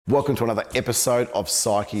Welcome to another episode of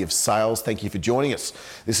Psyche of Sales. Thank you for joining us.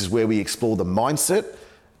 This is where we explore the mindset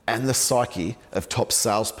and the psyche of top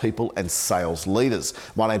salespeople and sales leaders.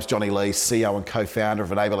 My name's Johnny Lee, CEO and co-founder of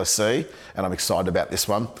EnableSC, and I'm excited about this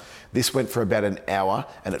one. This went for about an hour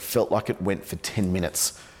and it felt like it went for 10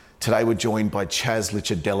 minutes. Today we're joined by Chas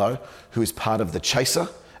Licciardello, who is part of the Chaser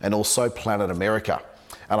and also Planet America.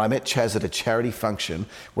 And I met Chas at a charity function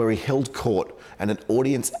where he held court and an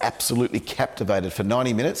audience absolutely captivated for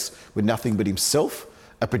 90 minutes with nothing but himself,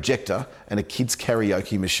 a projector and a kids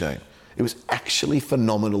karaoke machine. It was actually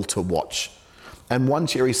phenomenal to watch. And one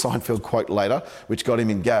Jerry Seinfeld quote later, which got him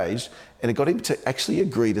engaged, and it got him to actually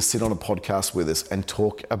agree to sit on a podcast with us and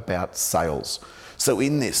talk about sales. So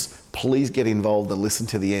in this, please get involved and listen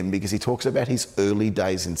to the end because he talks about his early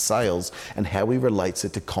days in sales and how he relates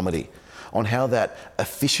it to comedy, on how that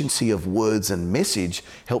efficiency of words and message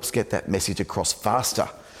helps get that message across faster,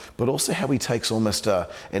 but also how he takes almost an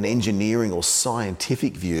engineering or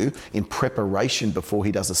scientific view in preparation before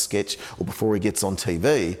he does a sketch or before he gets on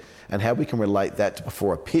TV, and how we can relate that to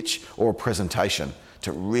before a pitch or a presentation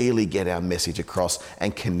to really get our message across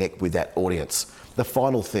and connect with that audience. The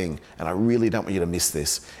final thing, and I really don't want you to miss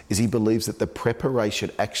this, is he believes that the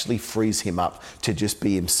preparation actually frees him up to just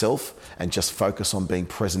be himself and just focus on being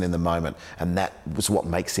present in the moment. And that was what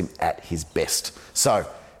makes him at his best. So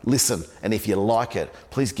listen, and if you like it,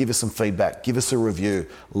 please give us some feedback, give us a review,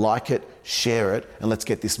 like it, share it, and let's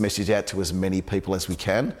get this message out to as many people as we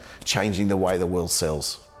can, changing the way the world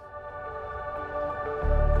sells.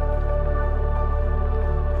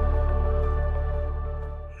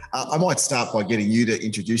 I might start by getting you to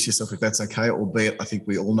introduce yourself, if that's okay, albeit I think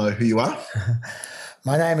we all know who you are.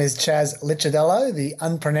 My name is Chas Licciardello, the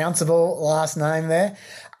unpronounceable last name there.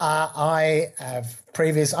 I'm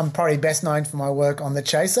probably best known for my work on The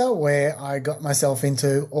Chaser, where I got myself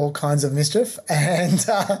into all kinds of mischief and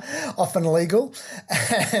often legal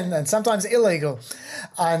and sometimes illegal.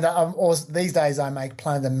 And also, these days I make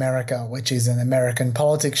Planet America, which is an American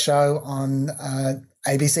politics show on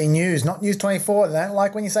ABC News, not News 24. They don't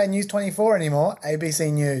like when you say News 24 anymore,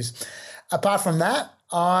 ABC News. Apart from that,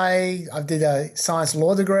 I did a science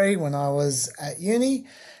law degree when I was at uni,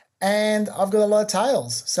 and I've got a lot of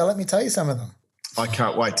tales. So let me tell you some of them. I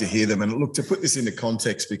can't wait to hear them. And look, to put this into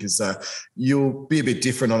context, because you'll be a bit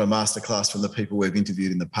different on a masterclass from the people we've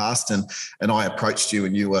interviewed in the past. And I approached you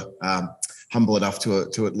and you were humble enough to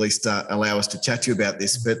at least allow us to chat to you about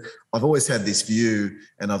this. But I've always had this view,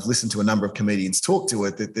 and I've listened to a number of comedians talk to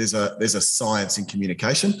it, that there's a science in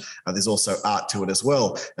communication. There's also art to it as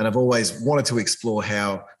well. And I've always wanted to explore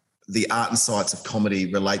how the art and science of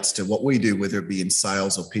comedy relates to what we do, whether it be in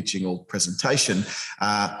sales or pitching or presentation.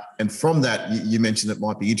 And from that, you mentioned it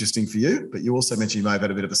might be interesting for you, but you also mentioned you may have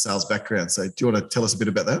had a bit of a sales background. So do you want to tell us a bit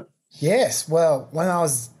about that? Yes. Well, when I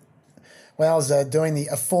was doing the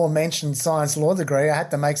aforementioned science law degree, I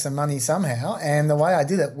had to make some money somehow. And the way I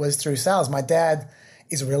did it was through sales. My dad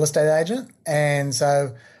is a real estate agent. And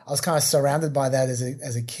so I was kind of surrounded by that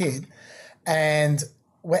as a kid. And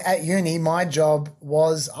at uni, my job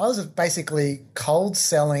was, I was basically cold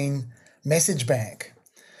selling message bank.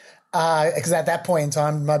 Because at that point in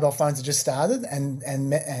time, mobile phones had just started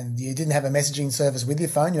and you didn't have a messaging service with your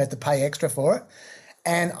phone. You had to pay extra for it.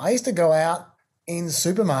 And I used to go out in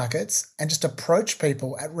supermarkets and just approach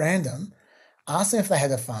people at random, ask them if they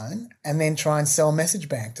had a phone, and then try and sell message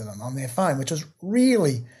bank to them on their phone, which was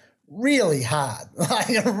really, really hard,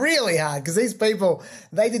 really hard, because these people,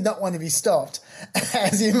 they did not want to be stopped,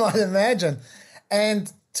 as you might imagine.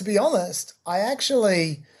 And to be honest, I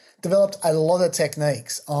actually developed a lot of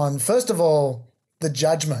techniques on, first of all, the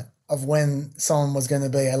judgment of when someone was going to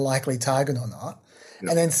be a likely target or not. Yep.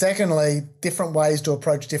 And then secondly, different ways to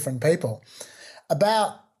approach different people.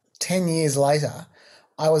 About 10 years later,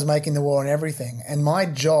 I was making The War on Everything, and my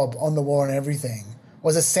job on The War on Everything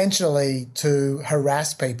was essentially to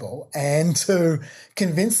harass people and to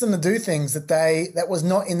convince them to do things that was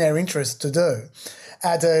not in their interest to do.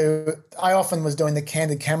 I often was doing the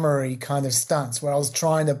candid camera kind of stunts where I was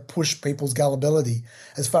trying to push people's gullibility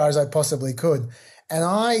as far as I possibly could. And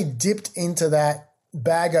I dipped into that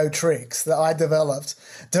bag of tricks that I developed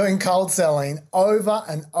doing cold selling over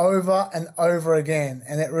and over and over again.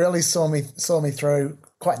 And it really saw me through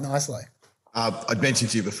quite nicely. I'd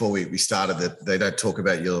mentioned to you before we started that they don't talk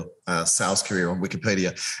about your sales career on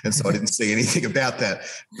Wikipedia, and so I didn't see anything about that.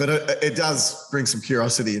 But it does bring some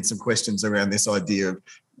curiosity and some questions around this idea of,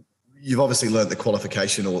 you've obviously learned the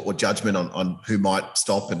qualification or judgment on who might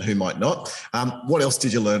stop and who might not. What else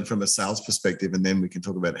did you learn from a sales perspective? And then we can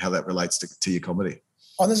talk about how that relates to your comedy.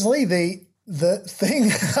 Honestly, the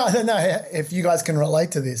thing, I don't know if you guys can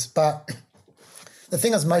relate to this, but The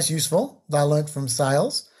thing that's most useful that I learned from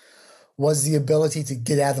sales was the ability to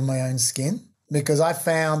get out of my own skin, because I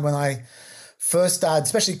found when I first started,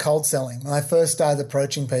 especially cold selling, when I first started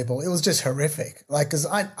approaching people, it was just horrific. Like, because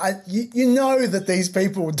you know that these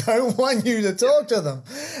people don't want you to talk to them,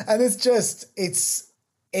 and it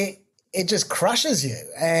just crushes you.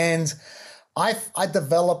 And I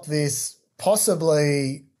developed this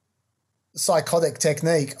possibly psychotic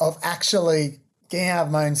technique of actually getting out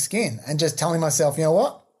of my own skin and just telling myself, you know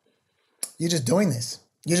what, you're just doing this.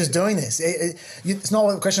 You're just doing this. It's not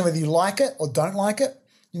a question of whether you like it or don't like it.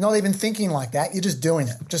 You're not even thinking like that. You're just doing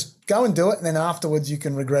it. Just go and do it, and then afterwards you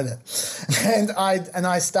can regret it. And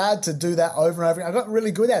I started to do that over and over. I got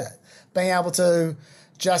really good at it, being able to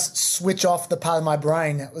just switch off the part of my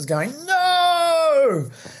brain that was going, no!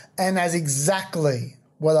 And that's exactly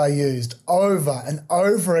what I used over and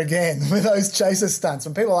over again with those chaser stunts.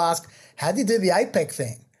 When people ask, how do you do the apex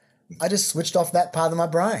thing? I just switched off that part of my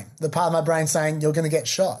brain. The part of my brain saying you're going to get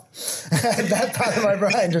shot. That part of my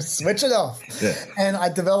brain, just switch it off. Yeah. And I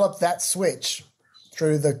developed that switch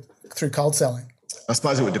through cold selling. I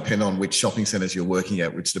suppose it would depend on which shopping centres you're working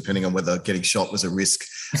at, which depending on whether getting shot was a risk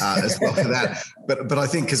as well for that. But I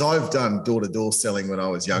think because I've done door-to-door selling when I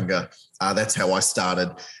was younger, that's how I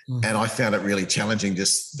started. And I found it really challenging,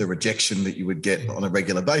 just the rejection that you would get on a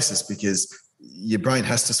regular basis, because your brain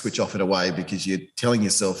has to switch off in a way, because you're telling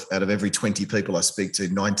yourself, out of every 20 people I speak to,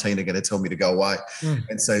 19 are going to tell me to go away.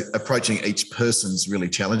 And so approaching each person's really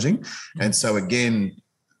challenging. And so again,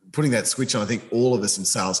 putting that switch on, I think all of us in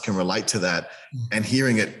sales can relate to that, and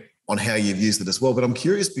hearing it on how you've used it as well. But I'm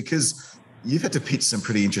curious, because you've had to pitch some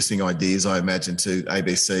pretty interesting ideas, I imagine, to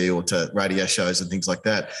ABC or to radio shows and things like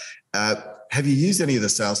that. Have you used any of the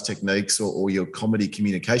sales techniques or your comedy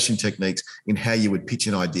communication techniques in how you would pitch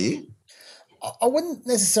an idea? I wouldn't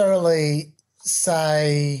necessarily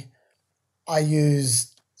say I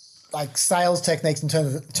use like sales techniques in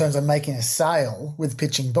terms of making a sale with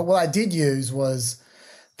pitching. But what I did use was,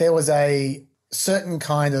 there was a certain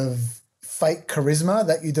kind of fake charisma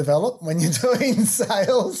that you develop when you're doing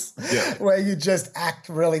sales, where you just act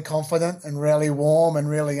really confident and really warm and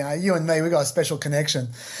really, you and me, we got a special connection.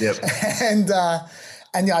 Yep.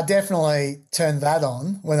 And I definitely turned that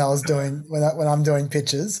on when I'm doing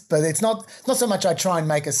pitches. But it's not so much I try and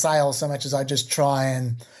make a sale so much as I just try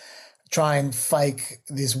and fake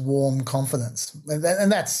this warm confidence.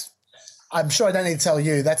 And that's, I'm sure I don't need to tell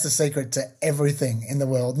you, that's the secret to everything in the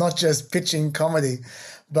world, not just pitching comedy,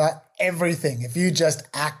 but everything. If you just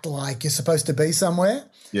act like you're supposed to be somewhere,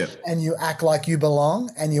 and you act like you belong,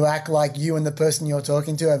 and you act like you and the person you're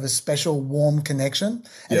talking to have a special warm connection,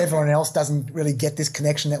 and everyone else doesn't really get this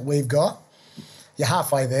connection that we've got, you're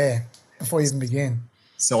halfway there before you even begin.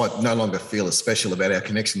 So I no longer feel as special about our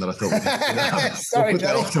connection that I thought we had. Sorry, we'll put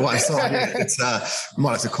that off to one side. It's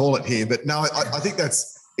might have to call it here, but no, I think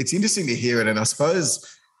it's interesting to hear it, and I suppose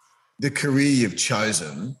the career you've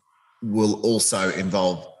chosen will also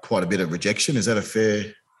involve quite a bit of rejection. Is that a fair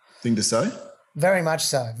thing to say? Very much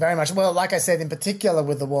so, very much. Well, like I said, in particular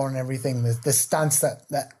with the war and everything, the stunts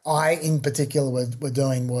that I in particular were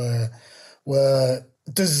doing were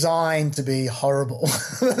designed to be horrible.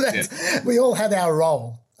 We all had our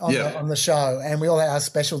role on the show, and we all had our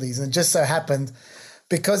specialties, and it just so happened,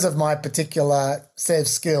 because of my particular set of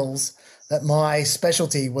skills, that my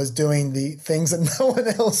specialty was doing the things that no one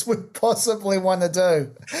else would possibly want to do.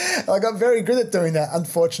 I got very good at doing that,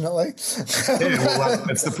 unfortunately. It's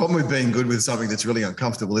the problem with being good with something that's really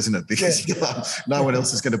uncomfortable, isn't it? Because no one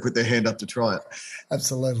else is going to put their hand up to try it.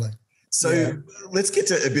 Absolutely. So let's get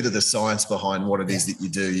to a bit of the science behind what it is that you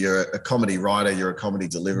do. You're a comedy writer, you're a comedy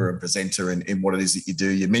deliverer and presenter in what it is that you do.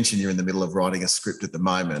 You mentioned you're in the middle of writing a script at the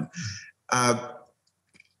moment.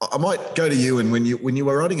 I might go to you, and when you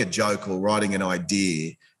were writing a joke or writing an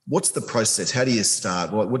idea, what's the process? How do you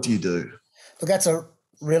start? What do you do? Look, that's a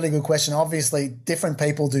really good question. Obviously, different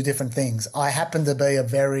people do different things. I happen to be a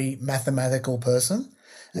very mathematical person,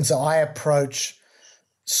 and so I approach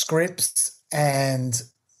scripts and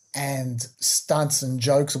stunts and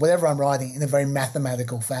jokes or whatever I'm writing in a very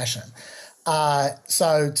mathematical fashion.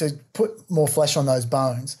 So to put more flesh on those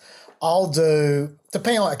bones, I'll do,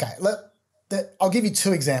 depending on, I'll give you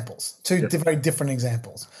two examples, two very different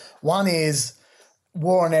examples. One is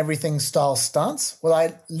war and everything style stunts. What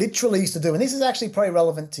I literally used to do, and this is actually probably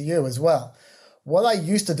relevant to you as well. What I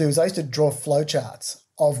used to do is I used to draw flowcharts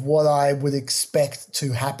of what I would expect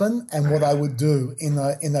to happen and what I would do in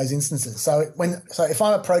those instances. So if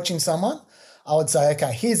I'm approaching someone, I would say,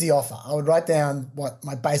 okay, here's the offer. I would write down what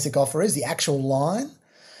my basic offer is, the actual line,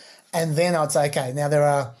 and then I would say, okay, now there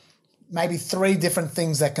are maybe three different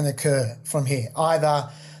things that can occur from here. Either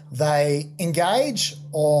they engage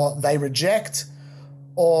or they reject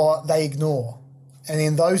or they ignore. And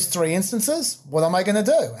in those three instances, what am I going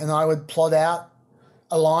to do? And I would plot out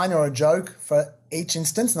a line or a joke for each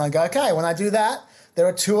instance, and I go, okay, when I do that, there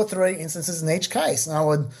are 2 or 3 instances in each case, and I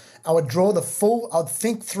would draw I'd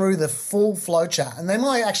think through the full flowchart. And then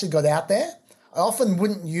when I actually got out there, I often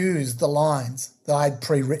wouldn't use the lines that I had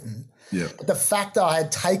pre-written. Yeah. But the fact that I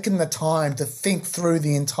had taken the time to think through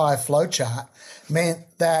the entire flowchart meant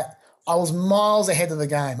that I was miles ahead of the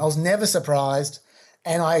game. I was never surprised,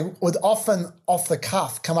 and I would often, off the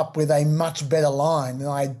cuff, come up with a much better line than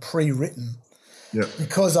I had pre-written. Yeah.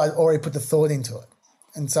 Because I'd already put the thought into it.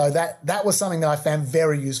 And so that was something that I found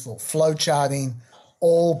very useful, flow-charting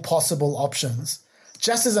all possible options,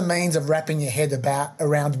 just as a means of wrapping your head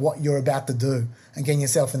around what you're about to do and getting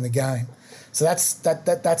yourself in the game. So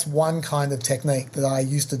that's one kind of technique that I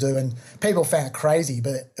used to do, and people found it crazy,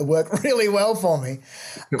 but it worked really well for me.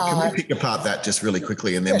 Can we pick apart that just really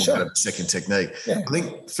quickly, and then we'll go to the second technique? Yeah. I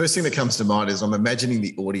think first thing that comes to mind is I'm imagining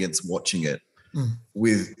the audience watching it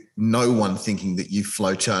with no one thinking that you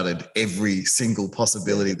flowcharted every single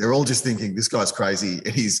possibility. They're all just thinking, this guy's crazy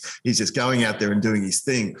and he's just going out there and doing his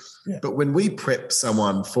thing. Yeah. But when we prep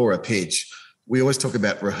someone for a pitch, we always talk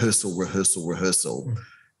about rehearsal,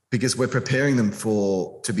 because we're preparing them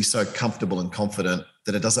to be so comfortable and confident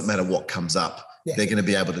that it doesn't matter what comes up. Yeah. They're going to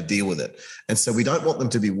be able to deal with it. And so we don't want them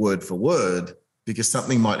to be word for word, because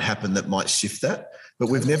something might happen that might shift that. But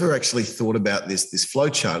we've never actually thought about this flow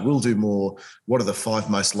chart. We'll do more, what are the 5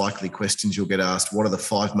 most likely questions you'll get asked? What are the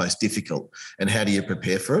 5 most difficult? And how do you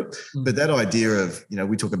prepare for it? But that idea of,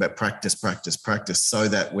 we talk about practice, so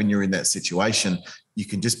that when you're in that situation, you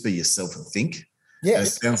can just be yourself and think. Yes. And it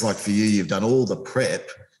sounds like for you, you've done all the prep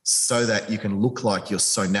so that you can look like you're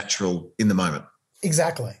so natural in the moment.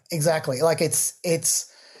 Exactly. Like it's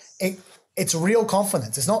real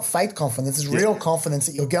confidence. It's not fake confidence. It's real confidence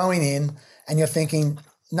that you're going in and you're thinking,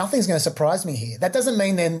 nothing's going to surprise me here. That doesn't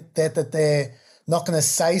mean then that they're not going to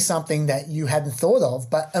say something that you hadn't thought of,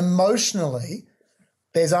 but emotionally,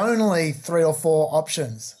 there's only 3 or 4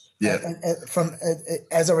 options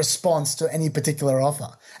as a response to any particular offer.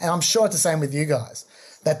 And I'm sure it's the same with you guys,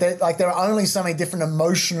 that there are only so many different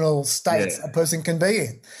emotional states a person can be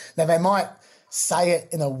in. Now, they might say it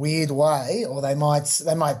in a weird way, or there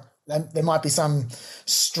might be some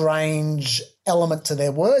strange element to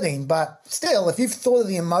their wording, but still, if you've thought of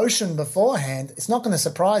the emotion beforehand, it's not going to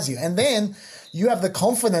surprise you. And then you have the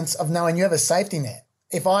confidence of knowing you have a safety net.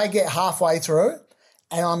 If I get halfway through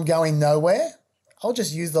and I'm going nowhere, I'll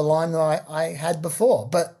just use the line that I had before.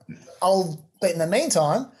 But in the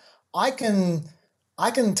meantime, I can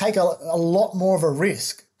take a lot more of a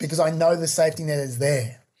risk because I know the safety net is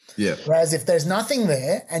there. Yeah. Whereas if there's nothing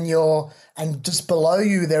there and just below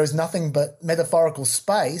you there is nothing but metaphorical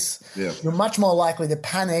space, you're much more likely to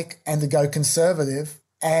panic and to go conservative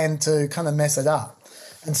and to kind of mess it up.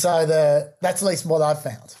 And so that's at least what I've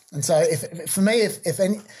found. And so for me,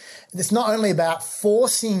 it's not only about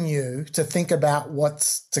forcing you to think about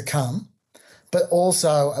what's to come, but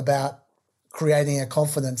also about creating a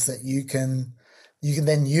confidence that you can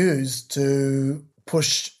then use to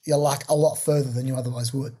push your luck a lot further than you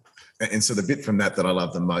otherwise would. And so the bit from that I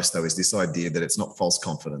love the most, though, is this idea that it's not false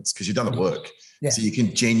confidence, because you've done the work. Yeah. So you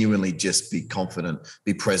can genuinely just be confident,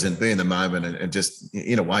 be present, be in the moment, and just,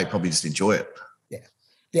 in a way, probably just enjoy it.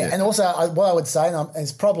 Yeah. And also what I would say, and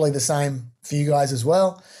it's probably the same for you guys as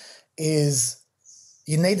well, is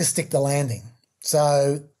you need to stick the landing.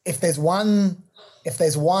 So if there's one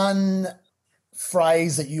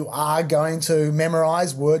phrase that you are going to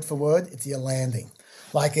memorize word for word, it's your landing.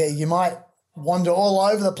 Like you might wander all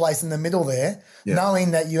over the place in the middle there,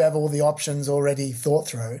 knowing that you have all the options already thought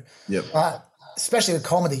through. Yep. But especially with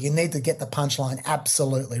comedy, you need to get the punchline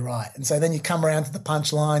absolutely right. And so then you come around to the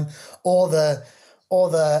punchline or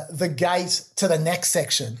the gate to the next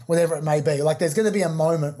section, whatever it may be. Like there's going to be a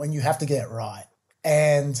moment when you have to get it right.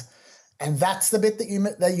 And that's the bit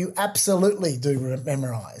that you absolutely do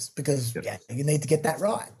memorize, because you need to get that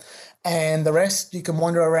right. And the rest you can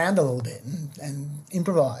wander around a little bit and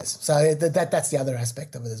improvise. So that's the other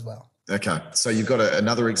aspect of it as well. Okay, so you've got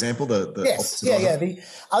another example. Yes, yeah. The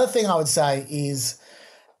other thing I would say is,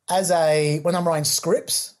 when I'm writing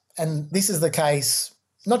scripts, and this is the case,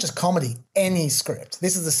 not just comedy, any script.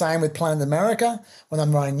 This is the same with Planet America when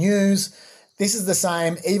I'm writing news. This is the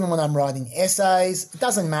same even when I'm writing essays. It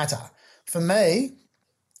doesn't matter. For me,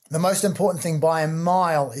 the most important thing by a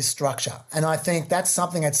mile is structure. And I think that's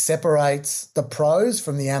something that separates the pros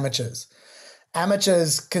from the amateurs.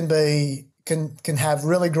 Amateurs can have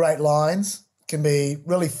really great lines, can be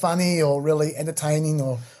really funny or really entertaining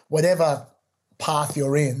or whatever path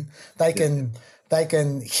you're in. They can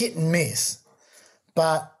hit and miss,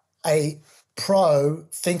 but a pro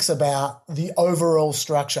thinks about the overall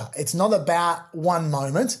structure. It's not about one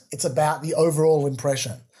moment. It's about the overall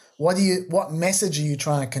impression. What message are you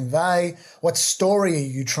trying to convey? What story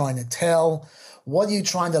are you trying to tell? What are you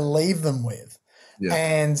trying to leave them with? Yeah.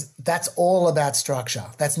 And that's all about structure.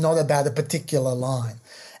 That's not about a particular line.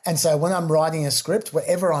 And so when I'm writing a script,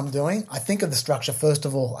 whatever I'm doing, I think of the structure first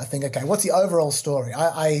of all. I think, okay, what's the overall story?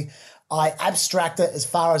 I abstract it as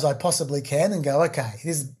far as I possibly can and go, okay,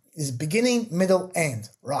 this is beginning, middle, end.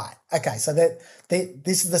 Right. Okay, so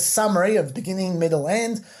this is the summary of beginning, middle,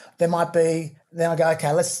 end. There might be, then I go,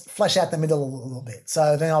 okay, let's flesh out the middle a little bit.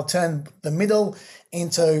 So then I'll turn the middle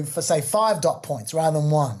into, for say, 5 dot points rather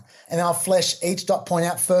than 1. And I'll flesh each dot point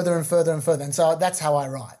out further and further and further. And so that's how I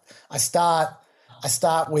write. I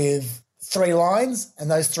start with 3 lines,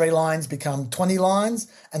 and those 3 lines become 20 lines,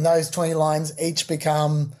 and those 20 lines each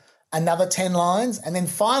become another 10 lines. And then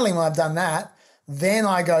finally, when I've done that, then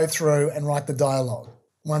I go through and write the dialogue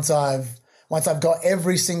once I've got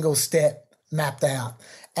every single step mapped out.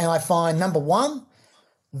 And I find, number one,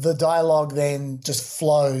 the dialogue then just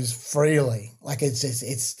flows freely. Like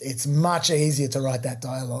it's much easier to write that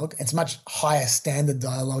dialogue. It's much higher standard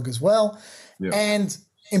dialogue as well. Yeah. And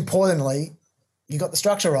importantly, you got the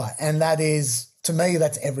structure right. And that is, to me,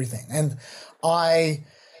 that's everything. And I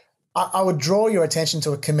would draw your attention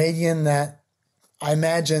to a comedian that I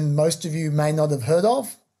imagine most of you may not have heard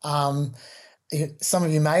of. Some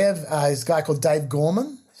of you may have. This guy called Dave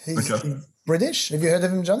Gorman. He's British. Have you heard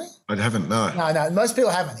of him, Johnny? I haven't, no. No, most people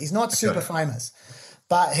haven't. He's not super famous,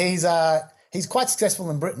 but he's quite successful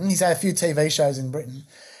in Britain. He's had a few TV shows in Britain.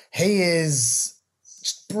 He is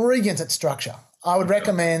brilliant at structure. I would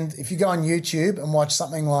recommend, if you go on YouTube and watch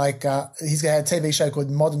something like, he's got a TV show called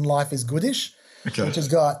Modern Life is Goodish, which has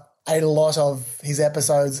got a lot of his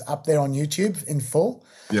episodes up there on YouTube in full.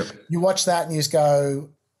 Yep. You watch that and you just go,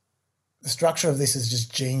 the structure of this is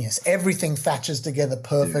just genius. Everything thatches together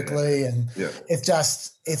perfectly, and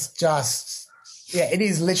it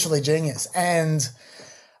is literally genius. And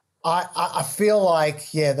I feel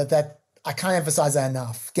like, that I can't emphasize that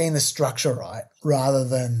enough, getting the structure right rather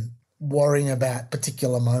than worrying about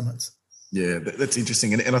particular moments. Yeah, that's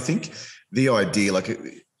interesting. And I think the idea, like,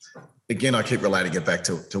 again, I keep relating it back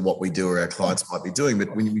to what we do or our clients might be doing.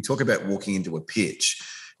 But when we talk about walking into a pitch,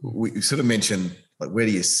 we sort of mention, like, where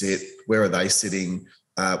do you sit? Where are they sitting?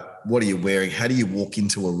 What are you wearing? How do you walk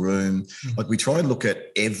into a room? Like, we try and look at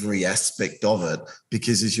every aspect of it,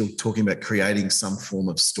 because as you're talking about creating some form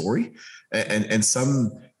of story, and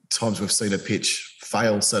sometimes we've seen a pitch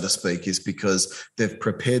fail, so to speak, is because they've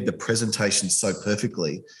prepared the presentation so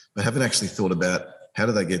perfectly, but haven't actually thought about how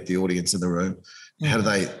do they get the audience in the room? How do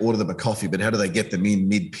they order them a coffee, but how do they get them in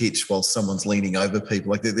mid-pitch while someone's leaning over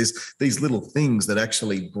people? Like, there's these little things that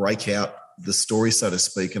actually break out the story, so to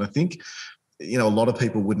speak. And I think, a lot of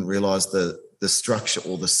people wouldn't realize the structure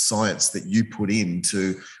or the science that you put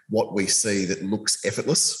into what we see that looks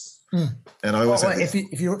effortless. And I always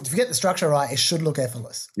if you get the structure right, it should look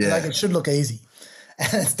effortless. Yeah. Like, it should look easy.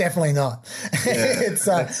 And it's definitely not. Yeah, it's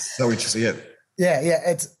that's so interesting. Yeah.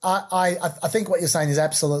 It's I think what you're saying is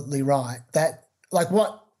absolutely right. That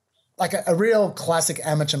a real classic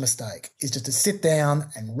amateur mistake is just to sit down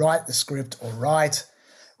and write the script, or write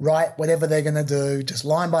whatever they're going to do, just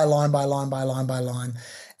line by line by line by line by line.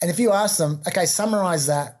 And if you ask them, okay, summarize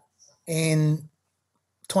that in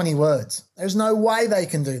 20 words, there's no way they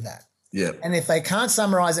can do that. Yeah. And if they can't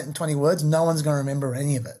summarize it in 20 words, no one's going to remember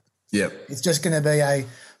any of it. Yeah. It's just going to be a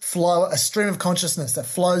stream of consciousness that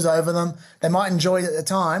flows over them. They might enjoy it at the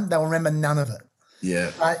time. They'll remember none of it.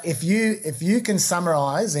 Yeah. If you can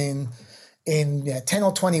summarize in 10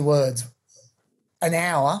 or 20 words an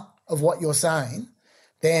hour of what you're saying,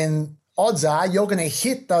 then odds are you're going to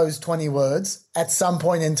hit those 20 words at some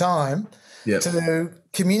point in time to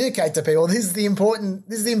communicate to people. This is the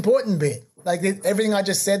important bit. Like, everything I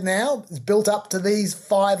just said now is built up to these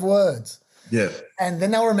 5 words. Yeah. And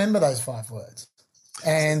then they'll remember those 5 words.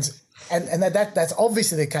 And that's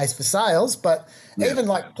obviously the case for sales, but even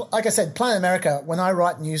like I said, Planet America, when I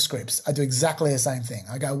write new scripts, I do exactly the same thing.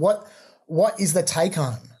 I go, what is the take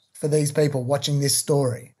home for these people watching this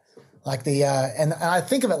story? Like and I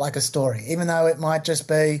think of it like a story, even though I might just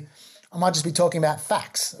be talking about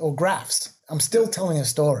facts or graphs. I'm still telling a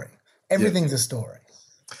story. Everything's a story.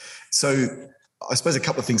 So I suppose a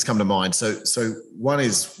couple of things come to mind. So one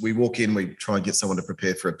is, we walk in, we try and get someone to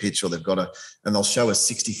prepare for a pitch, or and they'll show us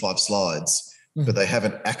 65 slides, but they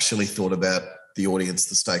haven't actually thought about the audience,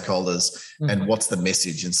 the stakeholders, and what's the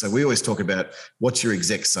message. And so we always talk about, what's your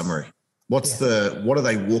exec summary? What do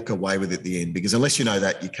they walk away with at the end? Because unless you know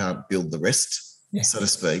that, you can't build the rest, so to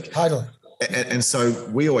speak. Totally. And so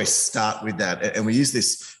we always start with that. And we use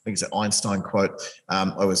this, I think it's an Einstein quote.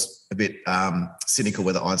 I was a bit cynical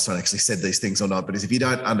whether Einstein actually said these things or not, but if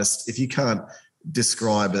you can't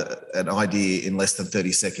describe an idea in less than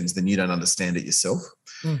 30 seconds, then you don't understand it yourself.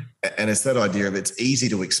 And it's that idea of it's easy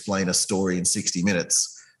to explain a story in 60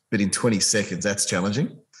 minutes, but in 20 seconds, that's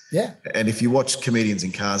challenging. Yeah. And if you watch comedians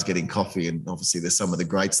in cars getting coffee, and obviously there's some of the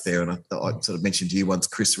greats there, and I sort of mentioned to you once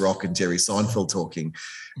Chris Rock and Jerry Seinfeld talking,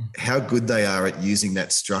 how good they are at using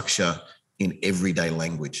that structure in everyday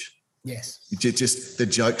language. Yes. Just the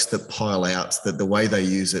jokes that pile out, the way they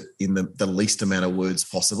use it in the least amount of words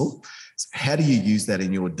possible. So how do you use that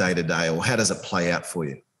in your day-to-day, or how does it play out for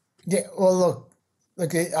you? Yeah, well,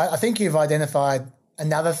 look, I think you've identified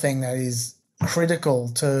another thing that is critical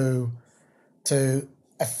to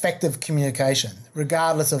effective communication,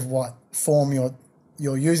 regardless of what form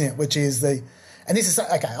you're using it, which is and this is,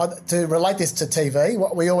 okay, to relate this to TV,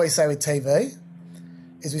 what we always say with TV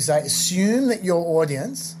is we say, assume that your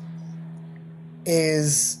audience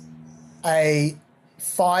is a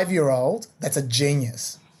 5-year-old that's a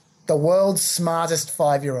genius, the world's smartest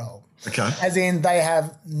 5-year-old. Okay. As in they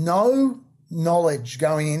have no knowledge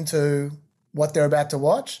going into what they're about to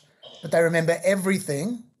watch, but they remember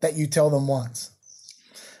everything that you tell them once.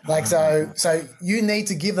 Like, so you need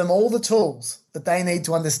to give them all the tools that they need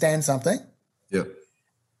to understand something. Yeah.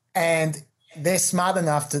 And they're smart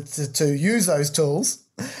enough to use those tools,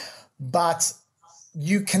 but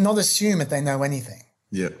you cannot assume that they know anything.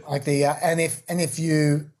 Yeah. Like if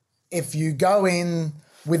you go in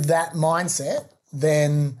with that mindset,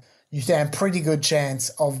 then you stand pretty good chance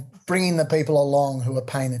of bringing the people along who are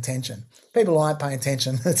paying attention. People who aren't paying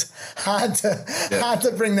attention, it's hard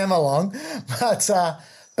to bring them along.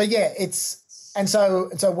 But yeah,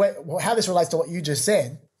 how this relates to what you just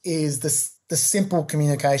said is the simple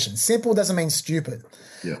communication. Simple doesn't mean stupid.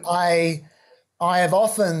 Yeah. I have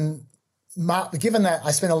often, given that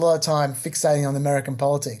I spend a lot of time fixating on American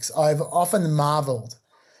politics, I've often marveled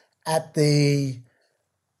at the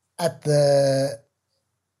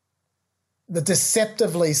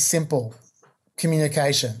deceptively simple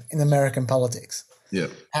communication in American politics. Yeah.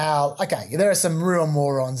 There are some real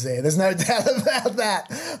morons there. There's no doubt about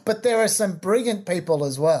that. But there are some brilliant people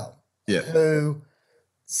as well. Yeah. Who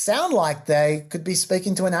sound like they could be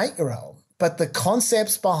speaking to an 8-year-old. But the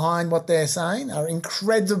concepts behind what they're saying are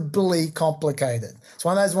incredibly complicated. It's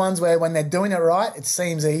one of those ones where when they're doing it right, it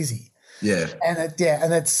seems easy. Yeah.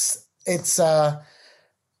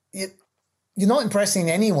 You're not impressing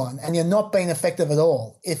anyone, and you're not being effective at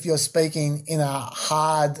all if you're speaking in a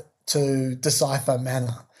hard to decipher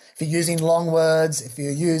manner. If you're using long words, if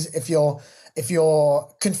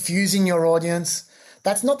you're confusing your audience,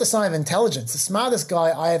 that's not the sign of intelligence. The smartest guy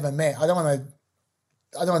I ever met, I don't want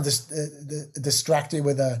to distract you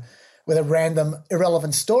with a random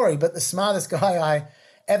irrelevant story, but the smartest guy I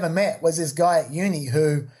ever met was this guy at uni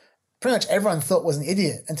who pretty much everyone thought was an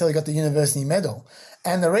idiot until he got the university medal.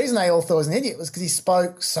 And the reason they all thought he was an idiot was because he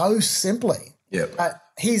spoke so simply. Yeah.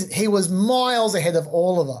 He was miles ahead of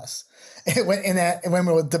all of us when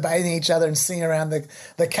we were debating each other and sitting around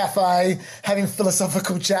the cafe having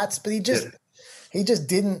philosophical chats. But he just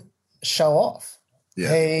didn't show off.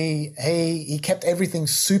 Yeah. He kept everything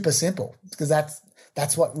super simple because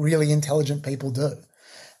that's what really intelligent people do.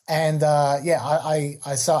 And I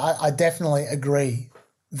definitely agree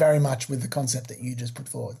very much with the concept that you just put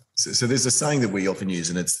forward. So there's a saying that we often use,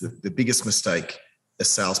 and it's the biggest mistake a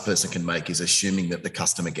salesperson can make is assuming that the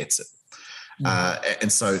customer gets it.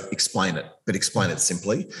 And so explain it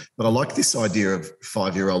simply. But I like this idea of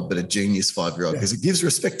 5-year-old, but a genius 5-year-old, because it gives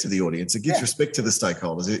respect to the audience. It gives respect to the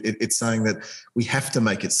stakeholders. It's saying that we have to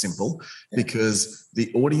make it simple because the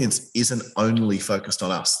audience isn't only focused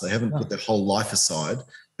on us. They haven't put their whole life aside.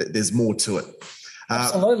 There's more to it.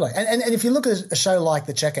 Absolutely. And if you look at a show like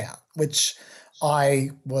The Checkout, which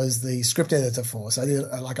I was the script editor for, so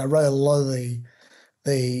I wrote a lot of the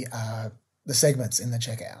segments in The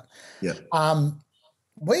Checkout. Yeah.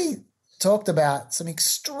 We talked about some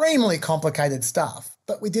extremely complicated stuff,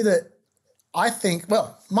 but we did it, I think,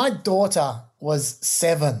 my daughter was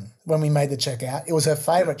 7 when we made The Checkout. It was her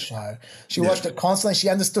favorite show. She watched it constantly. She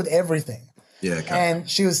understood everything. Yeah, okay. And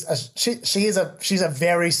she's a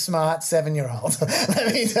very smart 7-year-old.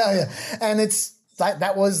 Let me tell you. And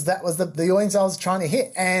that was the audience I was trying to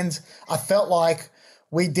hit. And I felt like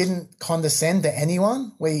we didn't condescend to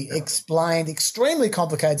anyone. We explained extremely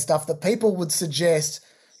complicated stuff that people would suggest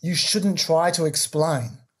you shouldn't try to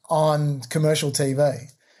explain on commercial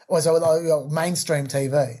TV or mainstream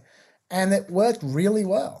TV. And it worked really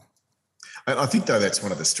well. And I think, though, that's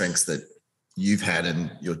one of the strengths that you've had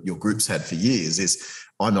and your group's had for years is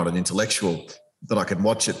I'm not an intellectual, but I can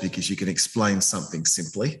watch it because you can explain something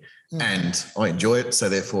simply and I enjoy it. So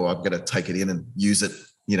therefore I'm going to take it in and use it,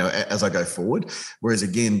 as I go forward. Whereas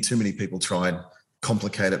again, too many people try and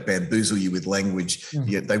complicate it, bamboozle you with language.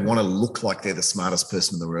 Yet they want to look like they're the smartest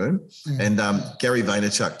person in the room. And Gary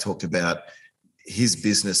Vaynerchuk talked about his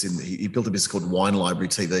business. He built a business called Wine Library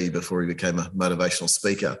TV before he became a motivational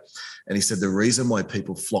speaker. And he said the reason why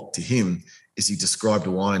people flock to him is he described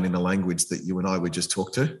wine in a language that you and I would just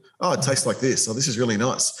talk to. Oh, it tastes like this. Oh, this is really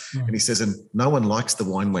nice. And he says, and no one likes the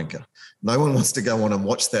wine wanker. No one wants to go on and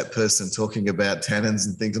watch that person talking about tannins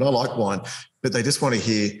and things. And I like wine, but they just want to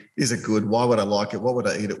hear, is it good? Why would I like it? What would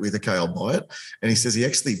I eat it with? Okay, I'll buy it. And he says he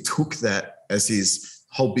actually took that as his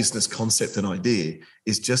whole business concept and idea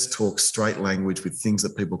is just talk straight language with things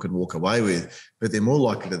that people can walk away with, but they're more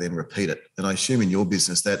likely to then repeat it. And I assume in your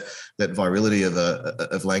business that virality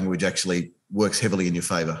of language actually works heavily in your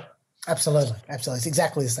favor. Absolutely. It's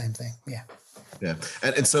exactly the same thing. Yeah. Yeah.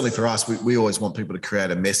 And certainly for us, we always want people to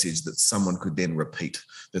create a message that someone could then repeat,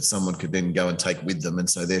 that someone could then go and take with them. And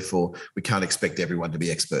so therefore we can't expect everyone to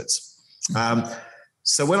be experts.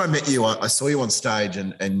 So when I met you, I saw you on stage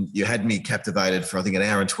and you had me captivated for, I think, an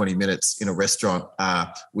hour and 20 minutes in a restaurant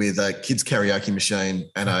with a kids karaoke machine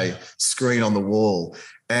and a screen on the wall.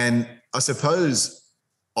 And I suppose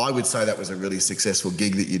I would say that was a really successful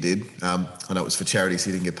gig that you did. I know it was for charity, so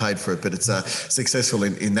you didn't get paid for it, but it's successful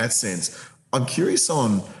in that sense. I'm curious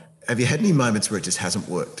on, have you had any moments where it just hasn't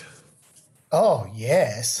worked? Oh,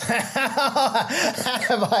 yes. Have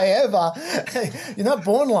I ever? You're not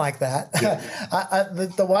born like that. Yeah.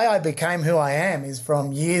 The way I became who I am is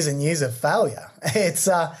from years and years of failure. It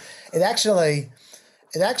actually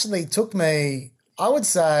took me, I would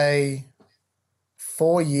say,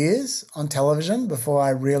 4 years on television before I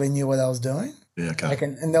really knew what I was doing. Yeah, okay.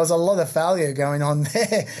 And there was a lot of failure going on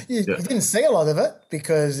there. You didn't see a lot of it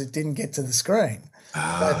because it didn't get to the screen.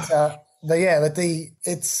 And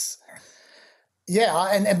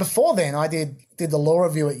before then, I did the law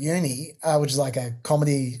review at uni, which is like a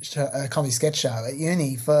comedy sketch show at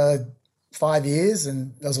uni for 5 years,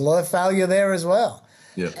 and there was a lot of failure there as well.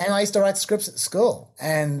 Yeah. And I used to write scripts at school,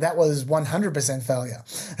 and that was 100% failure.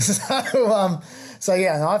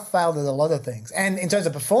 And I've failed at a lot of things. And in terms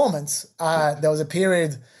of performance, there was a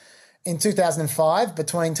period in 2005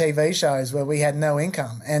 between TV shows where we had no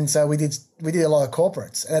income, and so we did a lot of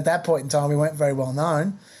corporates. And at that point in time, we weren't very well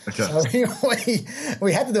known. Okay. So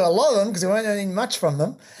we had to do a lot of them because we weren't earning much from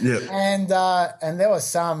them. Yeah. And there were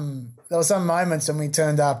some moments when we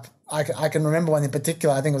turned up. I can remember one in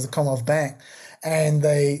particular. I think it was the Commonwealth Bank, and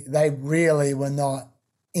they really were not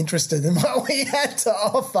interested in what we had to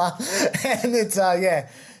offer. And it's I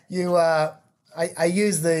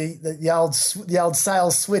used the old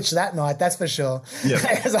sales switch that night, that's for sure. Yeah.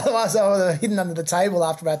 Because otherwise I would have hidden under the table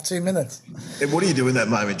after about 2 minutes. And what do you do in that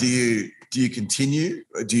moment? Do you continue?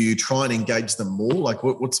 Do you try and engage them more? Like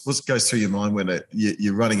what goes through your mind when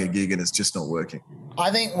you're running a gig and it's just not working?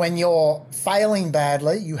 I think when you're failing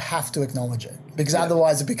badly, you have to acknowledge it because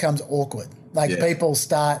otherwise it becomes awkward. Like your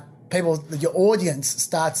audience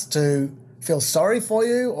starts to feel sorry for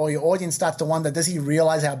you, or your audience starts to wonder, does he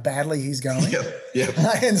realize how badly he's going? Yeah.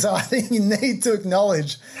 And so I think you need to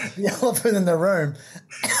acknowledge the elephant in the room.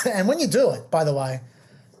 And when you do it, by the way,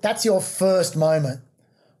 that's your first moment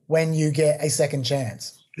when you get a second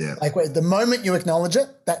chance. Yeah. Like the moment you acknowledge it,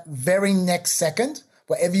 that very next second,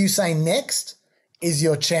 whatever you say next is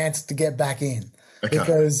your chance to get back in. Okay.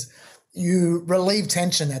 Because you relieve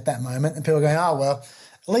tension at that moment and people are going, oh, well,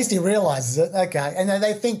 at least he realizes it. Okay. And then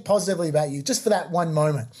they think positively about you just for that one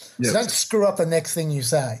moment. Yes. So don't screw up the next thing you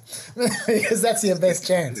say because that's your best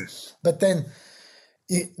chance. Yes. But then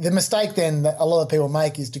the mistake then that a lot of people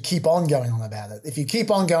make is to keep on going on about it. If you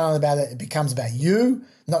keep on going on about it, it becomes about you,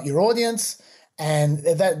 not your audience. And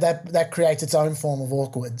that creates its own form of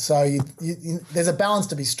awkward. So there's a balance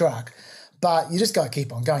to be struck, but you just got to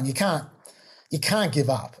keep on going. You can't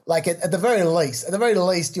give up. Like at the very least,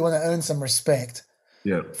 you want to earn some respect.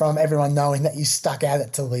 Yeah. From everyone knowing that you stuck at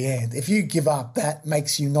it till the end. If you give up, that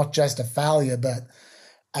makes you not just a failure, but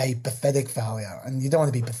a pathetic failure. And you don't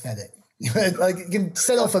want to be pathetic. Like you can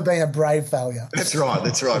settle for being a brave failure. That's right.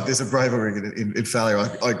 There's a bravery in failure.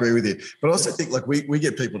 I agree with you. But I also think like we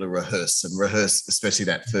get people to rehearse, especially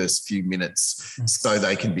that first few minutes so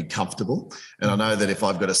they can be comfortable. And I know that if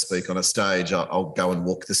I've got to speak on a stage, I'll go and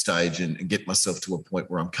walk the stage and get myself to a point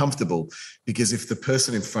where I'm comfortable, because if the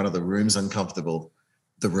person in front of the room's uncomfortable,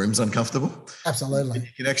 the room's uncomfortable. Absolutely. You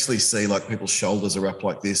can actually see like people's shoulders are up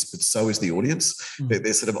like this, but so is the audience.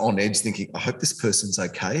 They're sort of on edge thinking, I hope this person's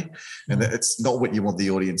okay. And it's not what you want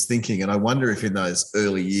the audience thinking. And I wonder if in those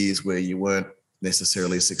early years where you weren't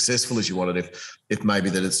necessarily as successful as you wanted, if maybe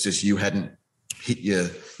that it's just you hadn't hit your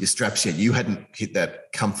straps yet. You hadn't hit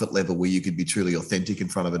that comfort level where you could be truly authentic in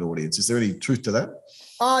front of an audience. Is there any truth to that?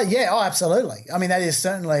 Yeah. Oh, absolutely. I mean, that's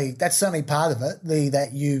certainly part of it.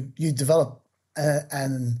 That you develop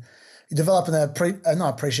and you develop a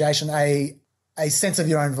sense of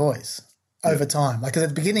your own voice over time. Like, 'cause at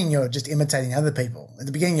the beginning, you're just imitating other people. At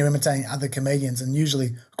the beginning, you're imitating other comedians, and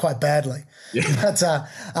usually quite badly. Yeah. But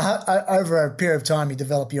over a period of time, you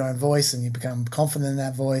develop your own voice, and you become confident in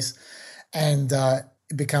that voice, and it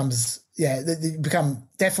becomes you become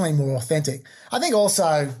definitely more authentic. I think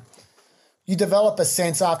also you develop a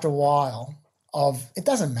sense after a while of it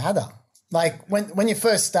doesn't matter. Like when you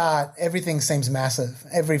first start, everything seems massive.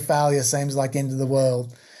 Every failure seems like the end of the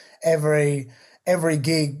world. Every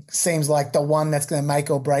gig seems like the one that's going to make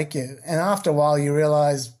or break you. And after a while, you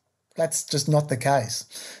realize that's just not the case.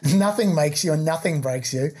 Nothing makes you and nothing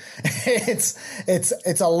breaks you. It's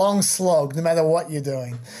a long slog, no matter what you're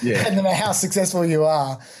doing, and no matter how successful you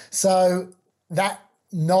are. So that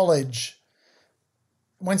knowledge,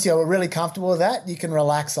 once you're really comfortable with that, you can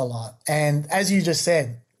relax a lot. And as you just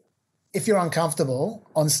said, if you're uncomfortable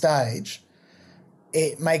on stage,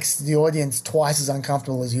 it makes the audience twice as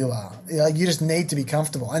uncomfortable as you are. You just need to be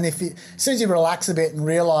comfortable. And as soon as you relax a bit and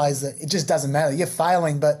realize that it just doesn't matter, you're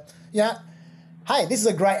failing, but hey, this is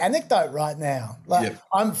a great anecdote right now.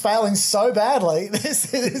 I'm failing so badly.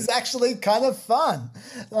 This is actually kind of fun.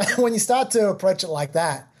 Like, when you start to approach it like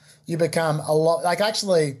that, you become a lot like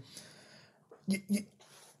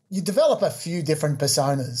you develop a few different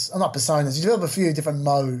personas. Not personas. You develop a few different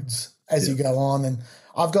modes as you go on. And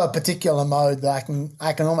I've got a particular mode that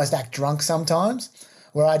I can almost act drunk sometimes,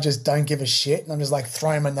 where I just don't give a shit and I'm just like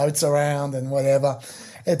throwing my notes around and whatever.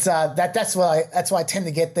 It's that's why I tend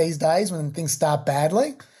to get these days when things start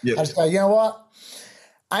badly. Yep. I just go, you know what?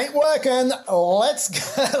 Ain't working. Let's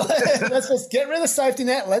go. Let's just get rid of the safety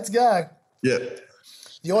net. Let's go. Yeah.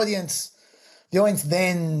 The audience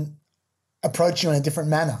then approach you in a different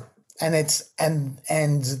manner, and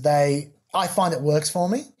I find it works for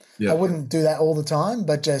me. I wouldn't do that all the time,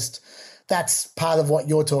 but just that's part of what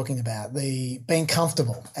you're talking about, the being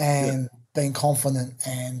comfortable and being confident.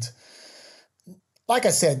 And like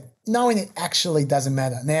I said, knowing it actually doesn't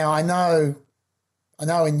matter. Now, I know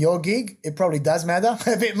in your gig, it probably does matter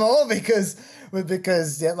a bit more because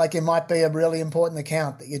like it might be a really important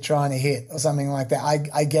account that you're trying to hit or something like that.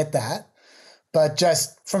 I get that. But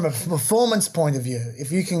just from a performance point of view,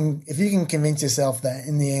 if you can convince yourself that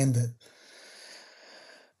in the end that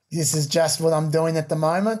this is just what I'm doing at the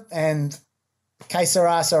moment, and que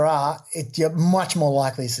sera, you're much more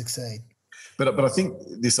likely to succeed. But I think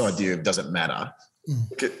this idea of doesn't matter,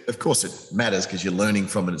 of course it matters because you're learning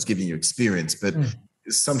from it, it's giving you experience, but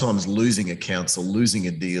sometimes losing accounts or losing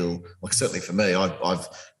a deal, like certainly for me, I've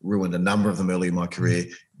ruined a number of them early in my career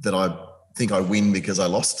that I think I win because I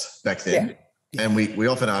lost back then. Yeah. Yeah. And we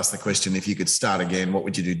often ask the question, if you could start again, what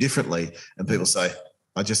would you do differently? And people say,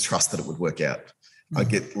 I just trust that it would work out. I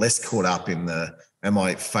get less caught up in am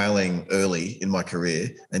I failing early in my career,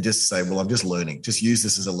 and just say, well, I'm just learning. Just use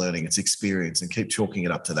this as a learning, it's experience, and keep chalking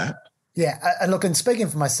it up to that. Yeah. And look, and speaking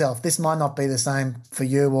for myself, this might not be the same for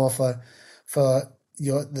you or for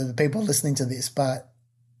the people listening to this, but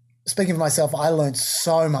speaking for myself, I learned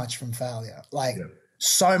so much from failure,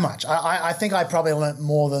 so much. I think I probably learned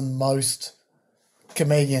more than most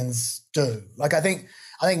comedians do. Like, I think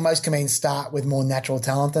most comedians start with more natural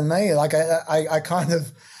talent than me. Like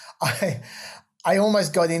I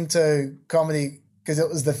almost got into comedy because it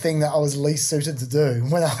was the thing that I was least suited to do.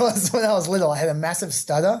 When I was little, I had a massive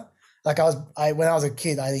stutter. Like when I was a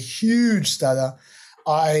kid, I had a huge stutter.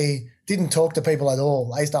 I didn't talk to people at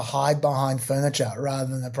all. I used to hide behind furniture rather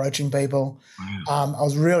than approaching people. Wow. I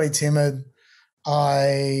was really timid.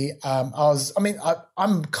 I'm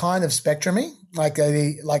kind of spectrumy.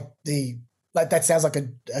 Like that sounds like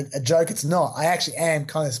a joke. It's not. I actually am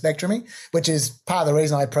kind of spectrumy, which is part of the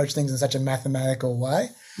reason I approach things in such a mathematical way.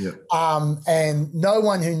 Yeah. And no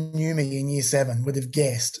one who knew me in year 7 would have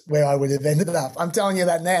guessed where I would have ended up. I'm telling you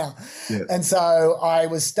that now. Yeah. And so I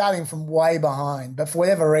was starting from way behind, but for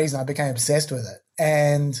whatever reason, I became obsessed with it.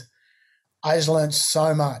 And I just learned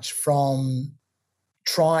so much from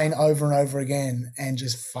trying over and over again and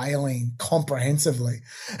just failing comprehensively,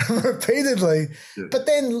 repeatedly, but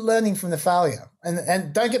then learning from the failure.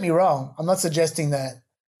 And don't get me wrong, I'm not suggesting that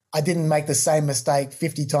I didn't make the same mistake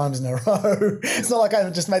 50 times in a row. It's not like I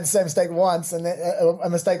just made the same mistake once and then a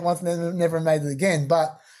mistake once and then never made it again.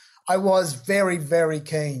 But I was very, very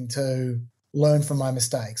keen to learn from my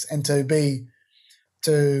mistakes and to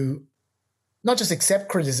not just accept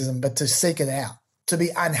criticism, but to seek it out, to be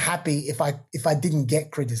unhappy if I didn't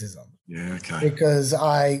get criticism. Yeah, okay. Because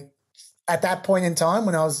at that point in time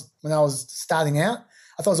when I was starting out,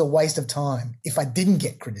 I thought it was a waste of time if I didn't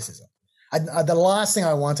get criticism. The last thing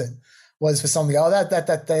I wanted was for someone to go, oh,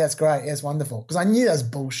 that's great, yeah, it's wonderful, because I knew that was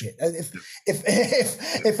bullshit.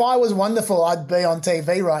 If I was wonderful, I'd be on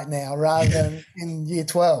TV right now rather than in year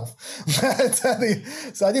 12.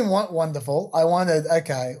 So I didn't want wonderful. I wanted,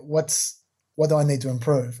 okay, what do I need to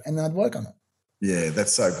improve, and then I'd work on it. Yeah,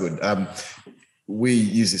 that's so good. We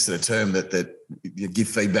use this sort of term that you give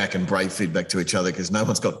feedback and brave feedback to each other, because no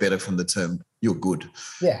one's got better from the term "you're good."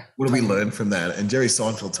 Yeah. What do we learn from that? And Jerry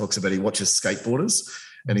Seinfeld talks about, he watches skateboarders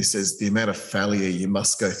and he says the amount of failure you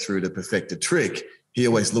must go through to perfect a trick. He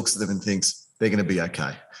always looks at them and thinks they're going to be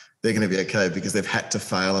okay. They're going to be okay because they've had to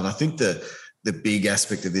fail. And I think the big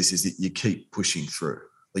aspect of this is that you keep pushing through.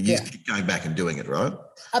 Like you keep going back and doing it, right?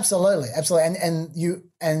 Absolutely.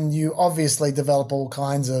 And you obviously develop all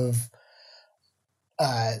kinds of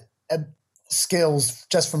skills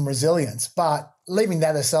just from resilience. But leaving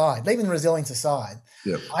resilience aside,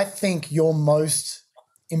 I think your most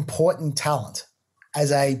important talent as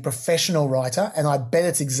a professional writer, and I bet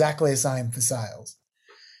it's exactly the same for sales,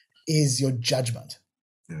 is your judgment.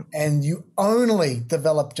 Yeah. And you only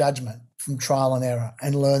develop judgment from trial and error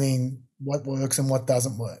and learning what works and what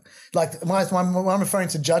doesn't work. Like when I'm referring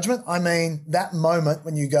to judgment, I mean that moment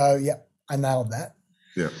when you go, yep, I nailed that.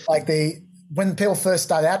 Yeah. Like when people first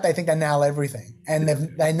start out, they think they nail everything and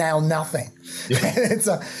they nail nothing. Yeah. It's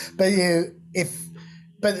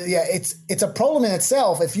a problem in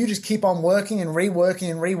itself if you just keep on working and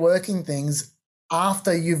reworking things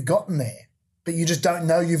after you've gotten there, but you just don't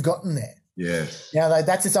know you've gotten there. Yeah.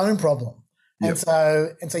 That's its own problem. Yep.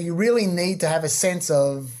 And so you really need to have a sense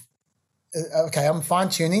of, okay, I'm fine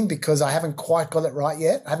tuning because I haven't quite got it right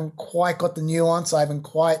yet. I haven't quite got the nuance. I haven't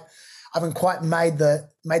quite made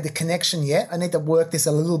the connection yet. I need to work this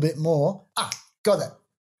a little bit more. Got it.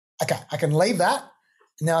 Okay, I can leave that.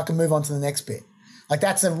 And now I can move on to the next bit. Like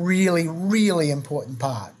that's a really, really important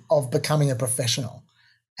part of becoming a professional.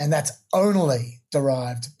 And that's only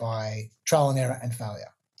derived by trial and error and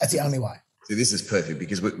failure. That's the only way. See, this is perfect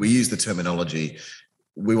because we use the terminology.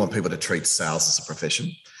 We want people to treat sales as a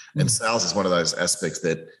profession. And sales is one of those aspects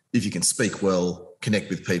that if you can speak well, connect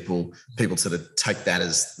with people sort of take that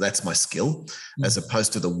as that's my skill, as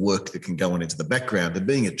opposed to the work that can go on into the background and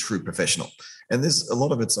being a true professional. And there's a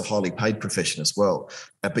lot of it's a highly paid profession as well,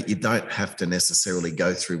 but you don't have to necessarily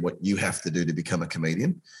go through what you have to do to become a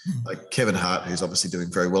comedian. Like Kevin Hart, who's obviously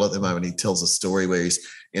doing very well at the moment, he tells a story where he's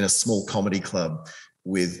in a small comedy club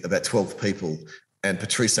with about 12 people and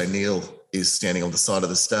Patrice O'Neill is standing on the side of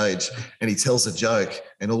the stage and he tells a joke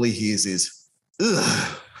and all he hears is,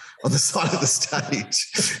 ugh, on the side of the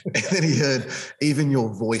stage. And then he heard, even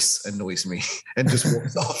your voice annoys me, and just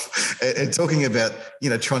walks off and talking about,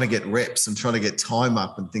 trying to get reps and trying to get time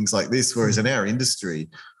up and things like this. Whereas in our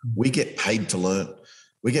industry, we get paid to learn.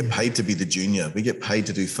 We get paid to be the junior. We get paid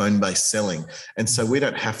to do phone-based selling. And so we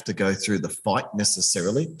don't have to go through the fight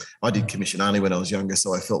necessarily. I did commission only when I was younger,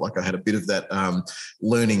 so I felt like I had a bit of that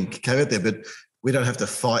learning caveat there, but we don't have to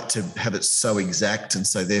fight to have it so exact. And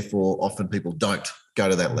so therefore often people don't go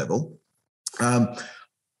to that level.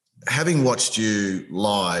 Having watched you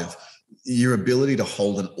live, your ability to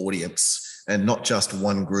hold an audience and not just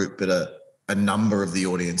one group, but a number of the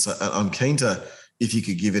audience. I'm keen to, if you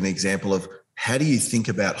could give an example of how do you think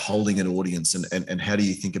about holding an audience and how do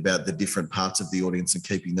you think about the different parts of the audience and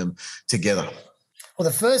keeping them together? Well,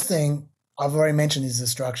 the first thing I've already mentioned is the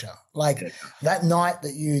structure. Like that night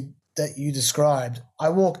that you described, I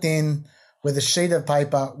walked in with a sheet of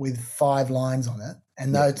paper with 5 lines on it.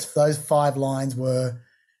 And those 5 lines were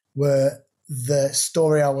the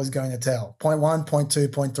story I was going to tell. Point 1, point 2,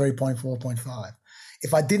 point 3, point 4, point 5.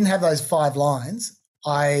 If I didn't have those 5 lines,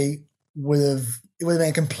 it would have been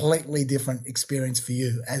a completely different experience for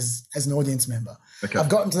you as an audience member. Okay. I've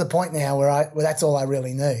gotten to the point now where that's all I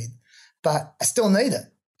really need, but I still need it.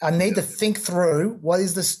 I need to think through what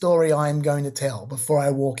is the story I'm going to tell before I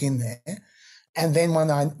walk in there. And then when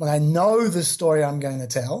I know the story I'm going to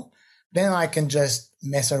tell, then I can just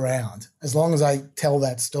mess around as long as I tell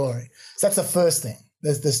that story. So that's the first thing.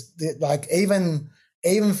 There's this, like even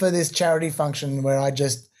for this charity function where I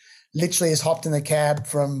just literally just hopped in the cab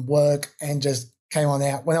from work and just came on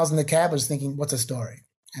out. When I was in the cab, I was thinking, what's a story?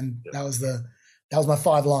 And that was the That was my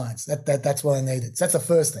 5 lines. That's what I needed. So that's the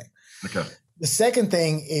first thing. Okay. The second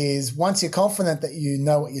thing is, once you're confident that you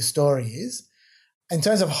know what your story is, in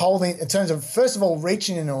terms of first of all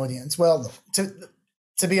reaching an audience, well,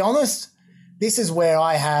 to be honest, this is where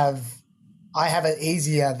I have it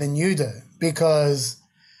easier than you do, because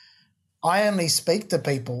I only speak to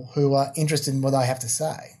people who are interested in what I have to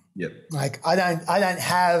say. Yep. Like I'm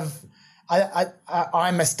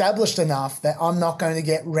established enough that I'm not going to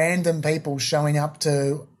get random people showing up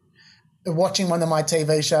to watching one of my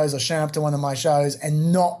TV shows or showing up to one of my shows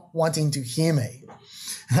and not wanting to hear me.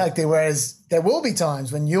 Whereas there will be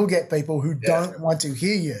times when you'll get people who don't want to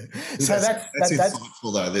hear you. So that's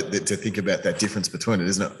insightful though, to think about that difference between it,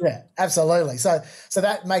 isn't it? Yeah, absolutely. So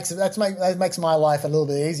that makes my life a little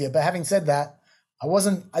bit easier. But having said that,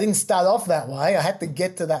 I didn't start off that way. I had to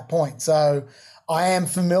get to that point. So I am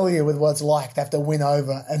familiar with what it's like to have to win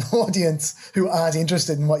over an audience who aren't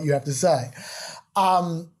interested in what you have to say.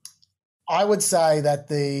 I would say that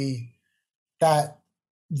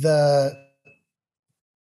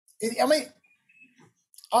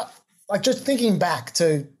just thinking back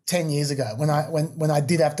to 10 years ago when I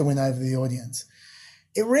did have to win over the audience,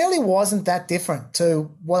 it really wasn't that different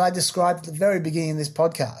to what I described at the very beginning of this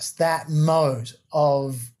podcast, that mode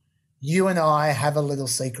of you and I have a little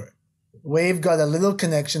secret. We've got a little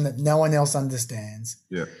connection that no one else understands.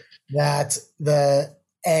 Yeah.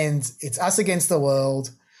 And it's us against the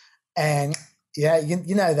world. And yeah,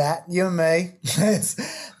 you know that, you and me,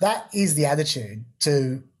 that is the attitude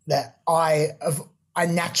that I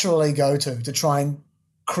naturally go to try and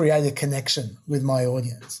create a connection with my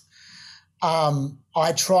audience.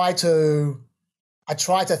 I try to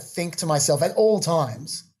think to myself at all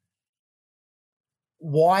times,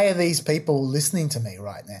 why are these people listening to me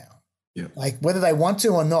right now? Yeah. Like, whether they want to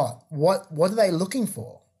or not, what are they looking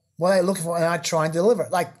for? What are they looking for? And I try and deliver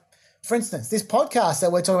it. Like, for instance, this podcast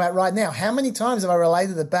that we're talking about right now, how many times have I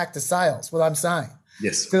related it back to sales, what I'm saying?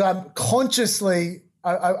 Yes. Because I'm constantly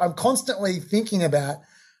thinking about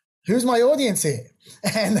who's my audience here.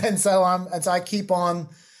 And so I keep on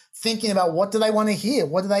thinking about what do they want to hear?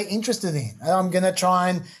 What are they interested in? And I'm going to try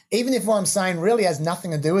and, even if what I'm saying really has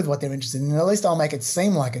nothing to do with what they're interested in, at least I'll make it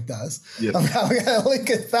seem like it does. Yep. I'm going to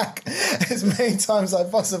link it back as many times as I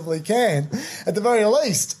possibly can, at the very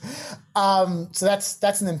least. So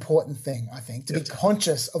that's an important thing, I think, to be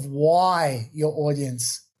conscious of why your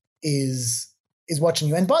audience is watching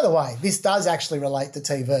you. And by the way, this does actually relate to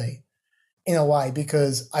TV in a way,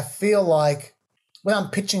 because I feel like when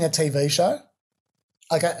I'm pitching a TV show,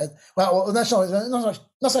 not so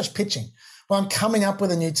much pitching. When I'm coming up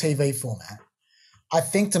with a new TV format, I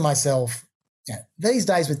think to myself, these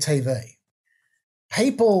days with TV,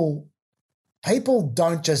 people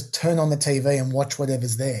don't just turn on the TV and watch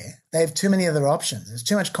whatever's there. They have too many other options. There's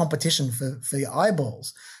too much competition for your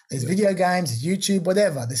eyeballs. There's video games, there's YouTube,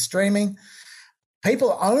 whatever. There's streaming.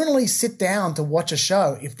 People only sit down to watch a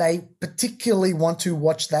show if they particularly want to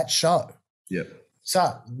watch that show. Yeah.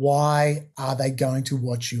 So why are they going to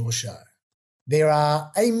watch your show? There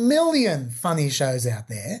are a million funny shows out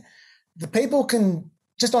there. The people can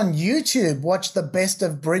just on YouTube watch the best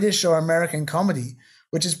of British or American comedy,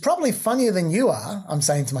 which is probably funnier than you are, I'm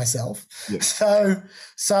saying to myself. Yeah.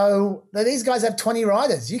 So these guys have 20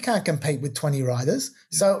 writers. You can't compete with 20 writers.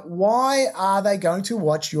 Yeah. So why are they going to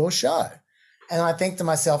watch your show? And I think to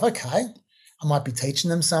myself, okay, I might be teaching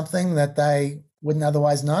them something that they wouldn't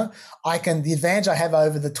otherwise know. The advantage I have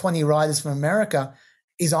over the 20 writers from America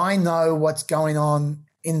is I know what's going on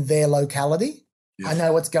in their locality. Yeah. I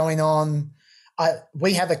know what's going on.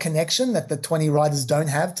 We have a connection that the 20 writers don't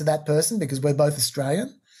have to that person because we're both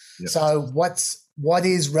Australian. Yep. So what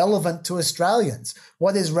is relevant to Australians?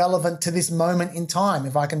 What is relevant to this moment in time?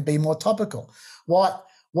 If I can be more topical, what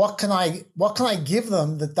can I give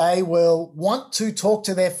them that they will want to talk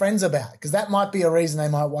to their friends about? Because that might be a reason they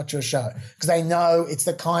might watch your show, because they know it's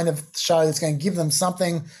the kind of show that's going to give them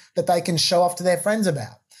something that they can show off to their friends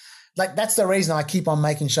about. Like, that's the reason I keep on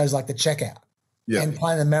making shows like The Checkout and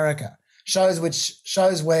Planet America. Shows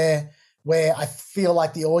where I feel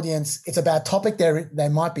like the audience, it's about a topic they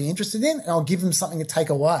might be interested in, and I'll give them something to take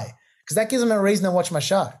away, because that gives them a reason to watch my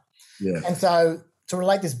show. Yeah. And so to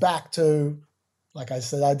relate this back to, like I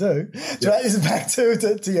said, I do, to relate this back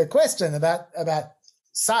to your question about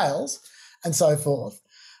sales and so forth.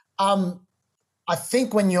 I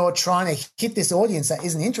think when you're trying to hit this audience that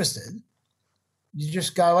isn't interested, you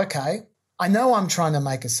just go, okay, I know I'm trying to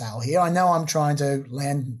make a sale here. I know I'm trying to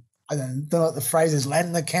land, I don't know what the phrase is, land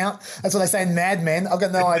an account. That's what they say in Mad Men. I've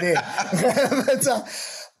got no idea.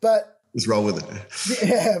 but just roll with it.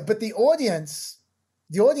 Yeah, but the audience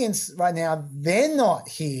right now, they're not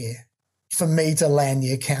here for me to land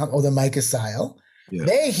the account or to make a sale. Yeah.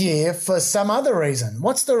 They're here for some other reason.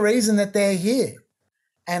 What's the reason that they're here?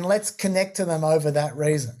 And let's connect to them over that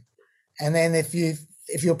reason. And then if you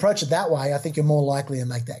approach it that way, I think you're more likely to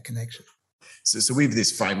make that connection. So we have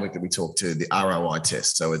this framework that we talk to, the ROI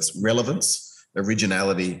test. So it's relevance,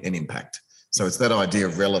 originality, and impact. So it's that idea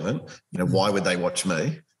of relevant, why would they watch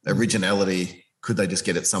me? Originality, could they just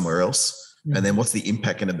get it somewhere else? And then what's the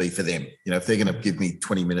impact going to be for them? If they're going to give me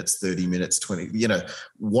 20 minutes, 30 minutes, 20,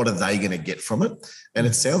 what are they going to get from it? And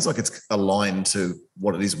it sounds like it's aligned to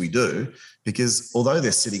what it is we do, because although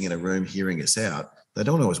they're sitting in a room hearing us out, they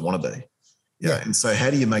don't always want to be. Yeah. And so how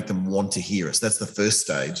do you make them want to hear us? That's the first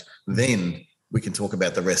stage. Then we can talk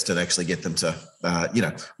about the rest and actually get them to,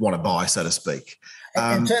 want to buy, so to speak.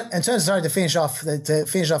 Sorry, to finish off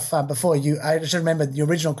before you, I just remember the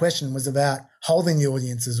original question was about holding the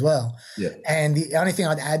audience as well. Yeah. And the only thing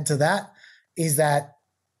I'd add to that is that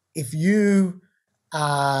if you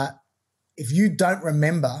don't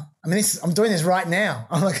remember, I'm doing this right now.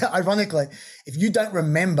 I'm like, ironically, if you don't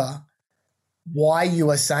remember why you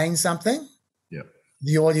are saying something,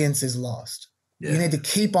 the audience is lost. Yeah. You need to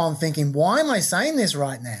keep on thinking, why am I saying this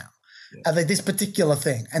right now? Yeah. This particular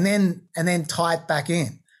thing, and then tie it back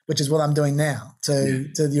in, which is what I'm doing now to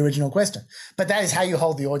the original question. But that is how you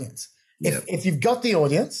hold the audience. If you've got the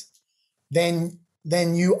audience, then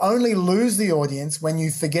you only lose the audience when you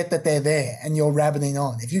forget that they're there and you're rabbiting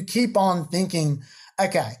on. If you keep on thinking,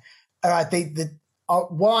 okay, all right,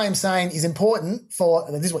 what I'm saying is important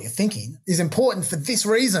for, this is what you're thinking, is important for this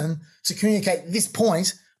reason to communicate this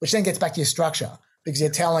point, which then gets back to your structure, because you're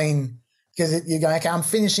going, okay, I'm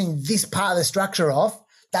finishing this part of the structure off.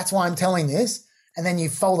 That's why I'm telling this. And then you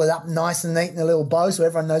fold it up nice and neat in a little bow so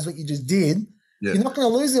everyone knows what you just did. Yeah. You're not going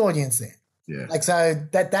to lose the audience then. Yeah. So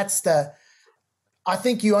I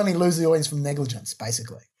think you only lose the audience from negligence,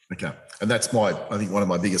 basically. Okay. And that's I think one of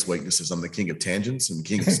my biggest weaknesses. I'm the king of tangents and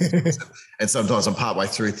king of systems. And sometimes I'm partway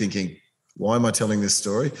through thinking, why am I telling this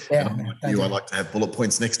story? Yeah, I like to have bullet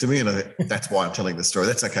points next to me, and I think that's why I'm telling this story.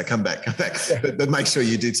 That's okay. Come back. Yeah. But make sure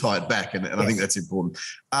you do tie it back, and I think that's important.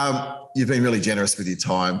 You've been really generous with your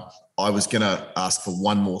time. I was going to ask for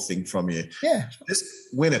one more thing from you. Yeah. Just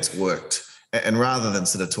when it's worked, and rather than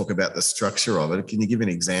sort of talk about the structure of it, can you give an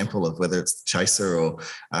example of whether it's Chaser or,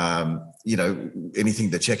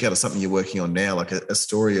 anything to check out or something you're working on now, like a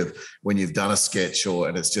story of when you've done a sketch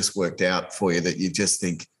and it's just worked out for you that you just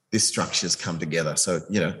think, this structure's come together. So,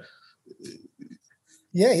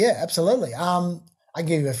 Yeah, absolutely. I can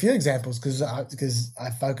give you a few examples because I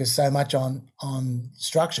focus so much on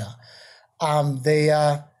structure. My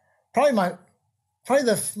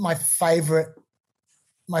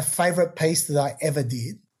favorite piece that I ever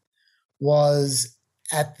did was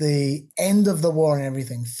at the end of the War and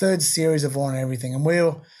Everything, third series of War and Everything. And we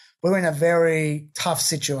were in a very tough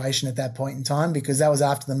situation at that point in time because that was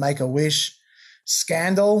after the Make-A-Wish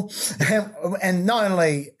scandal. And not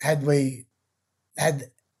only had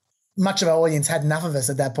much of our audience had enough of us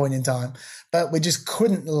at that point in time, but we just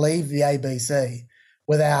couldn't leave the ABC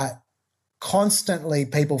without constantly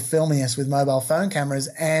people filming us with mobile phone cameras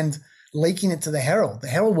and leaking it to the Herald. The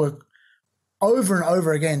Herald were over and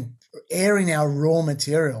over again airing our raw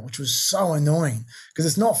material, which was so annoying because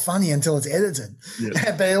it's not funny until it's edited.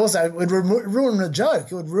 Yeah. But it also would ruin the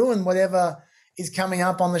joke. It would ruin whatever is coming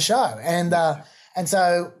up on the show. And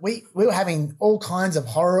so we were having all kinds of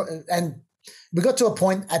horror, and we got to a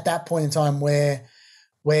point at that point in time where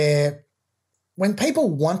when people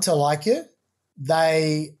want to like you,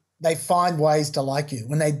 they find ways to like you.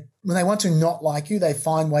 When they want to not like you, they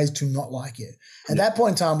find ways to not like you. At that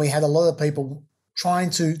point in time, we had a lot of people trying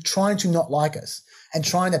to not like us and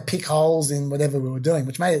trying to pick holes in whatever we were doing,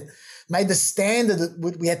 which made the standard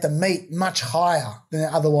that we had to meet much higher than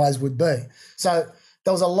it otherwise would be. So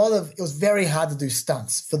there was it was very hard to do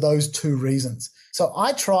stunts for those two reasons. So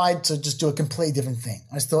I tried to just do a completely different thing.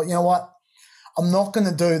 I just thought, you know what? I'm not going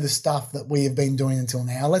to do the stuff that we have been doing until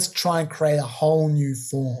now. Let's try and create a whole new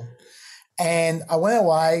form. And I went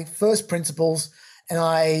away, first principles, and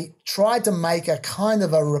I tried to make a kind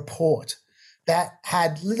of a report that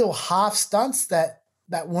had little half stunts that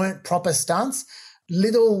weren't proper stunts,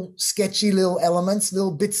 little sketchy little elements,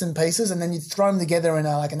 little bits and pieces, and then you'd throw them together in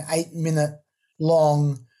an 8-minute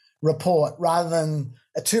long report. Rather than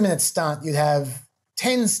a 2-minute stunt, you'd have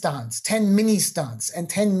 10 stunts, 10 mini stunts, and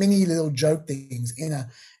 10 mini little joke things in an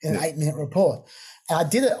 8-minute report. And I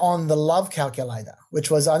did it on the love calculator, which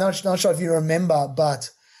was, I'm not sure if you remember,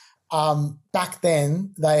 but back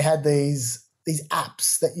then they had these these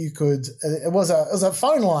apps that you could. It was a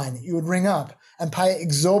phone line that you would ring up and pay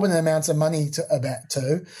exorbitant amounts of money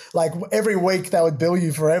to. Like every week they would bill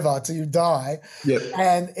you forever till you die. Yep.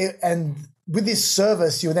 And with this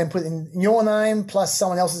service, you would then put in your name plus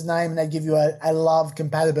someone else's name, and they give you a love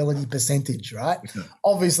compatibility percentage, right? Okay.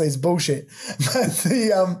 Obviously, it's bullshit.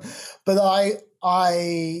 But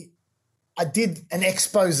I did an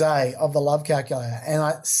expose of the love calculator, and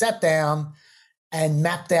I sat down and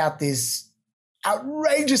mapped out this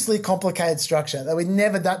outrageously complicated structure that we'd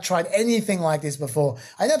never tried anything like this before.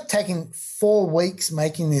 I ended up taking 4 weeks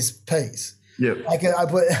making this piece. Yeah, like I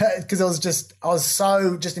put, because I was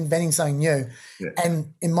so just inventing something new,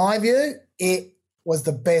 and in my view, it was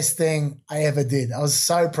the best thing I ever did. I was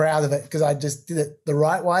so proud of it because I just did it the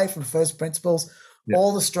right way from first principles,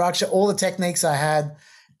 all the structure, all the techniques I had,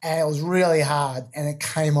 and it was really hard, and it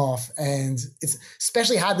came off. And it's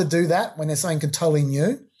especially hard to do that when there's something totally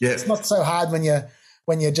new. Yeah, it's not so hard when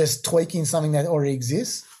you're just tweaking something that already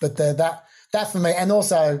exists. But that for me, and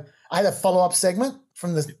also I had a follow-up segment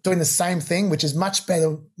from doing the same thing, which is much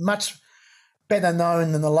better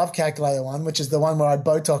known than the love calculator one, which is the one where I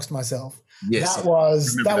Botoxed myself. Yes, that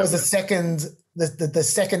was the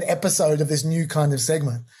second episode of this new kind of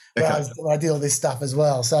segment where I did all this stuff as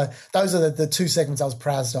well. So those are the 2 segments I was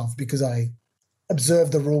proudest of because I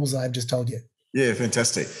observed the rules I've just told you. Yeah,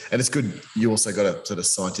 fantastic. And it's good you also got a sort of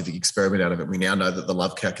scientific experiment out of it. We now know that the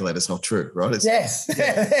love calculator is not true, right? Yes.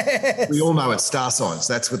 We all know it's star signs.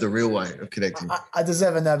 That's the real way of connecting. I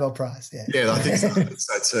deserve a Nobel Prize, Yeah, I think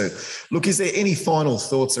so too. Look, is there any final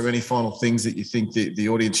thoughts or any final things that you think the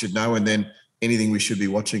audience should know, and then anything we should be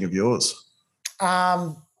watching of yours?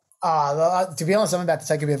 To be honest, I'm about to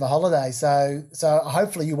take a bit of a holiday, so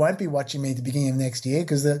hopefully you won't be watching me at the beginning of next year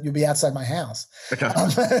because you'll be outside my house. Okay.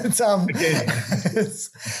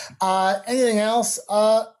 Anything else?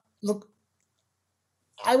 Look,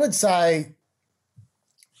 I would say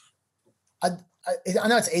I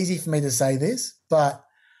know it's easy for me to say this, but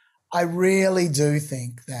I really do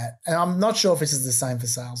think that, and I'm not sure if this is the same for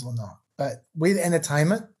sales or not, but with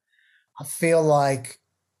entertainment, I feel like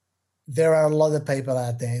there are a lot of people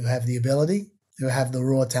out there who have the ability, who have the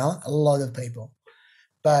raw talent, a lot of people.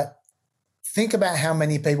 But think about how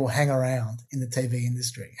many people hang around in the TV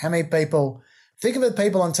industry. How many people, think of the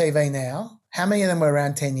people on TV now, how many of them were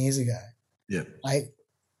around 10 years ago? Yeah.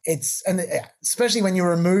 And especially when you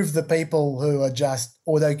remove the people who are just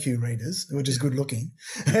auto cue readers, who are just good looking.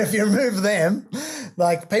 If you remove them,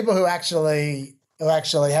 like people who actually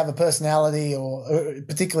have a personality, or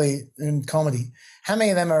particularly in comedy, how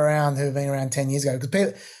many of them are around who've been around 10 years ago?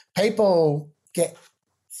 Because people get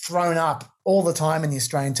thrown up all the time in the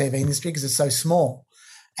Australian TV industry because it's so small,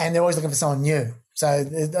 and they're always looking for someone new. So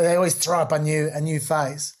they always throw up a new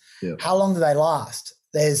face. Yeah. How long do they last?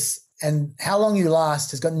 And how long you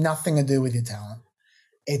last has got nothing to do with your talent.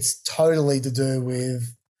 It's totally to do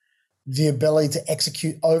with the ability to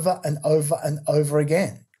execute over and over and over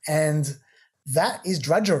again. And that is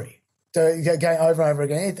drudgery. Going over and over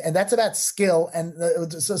again, and that's about skill. And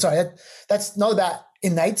that's not about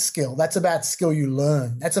innate skill. That's about skill you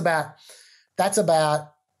learn. That's about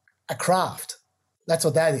a craft. That's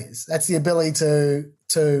what that is. That's the ability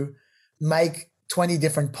to make 20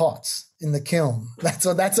 different pots in the kiln. That's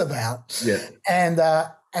what that's about. Yeah. And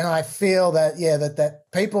I feel that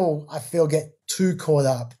that people get too caught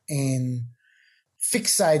up in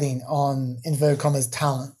fixating on inverted commas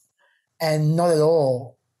talent, and not at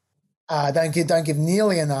all. Don't give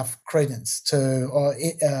nearly enough credence to or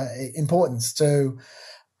importance to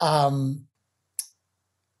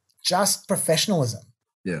just professionalism.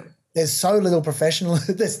 Yeah, there's so little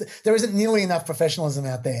professionalism. There isn't nearly enough professionalism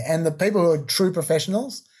out there, and the people who are true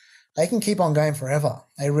professionals, they can keep on going forever.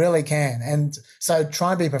 They really can. And so, try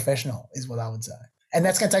and be professional is what I would say, and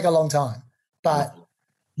that's going to take a long time, but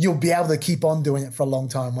you'll be able to keep on doing it for a long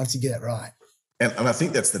time once you get it right. And I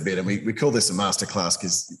think that's the bit. And we call this a masterclass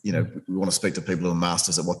because, we want to speak to people who are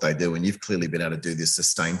masters at what they do. And you've clearly been able to do this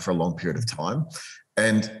sustained for a long period of time.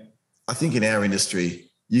 And I think in our industry,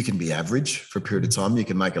 you can be average for a period of time. You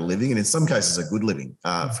can make a living, and in some cases a good living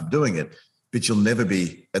from doing it. But you'll never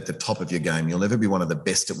be at the top of your game. You'll never be one of the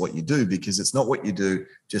best at what you do, because it's not what you do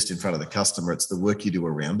just in front of the customer. It's the work you do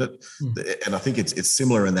around it. And I think it's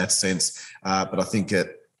similar in that sense. But I think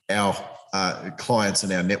our clients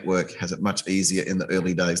and our network has it much easier in the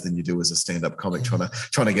early days than you do as a stand-up comic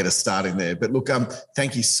trying to get a start in there. But look,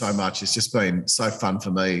 thank you so much. It's just been so fun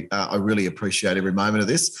for me. I really appreciate every moment of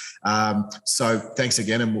this. So thanks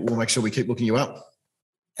again, and we'll make sure we keep looking you up.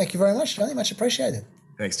 Thank you very much, Johnny. Much appreciated.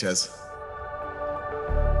 Thanks, Chas.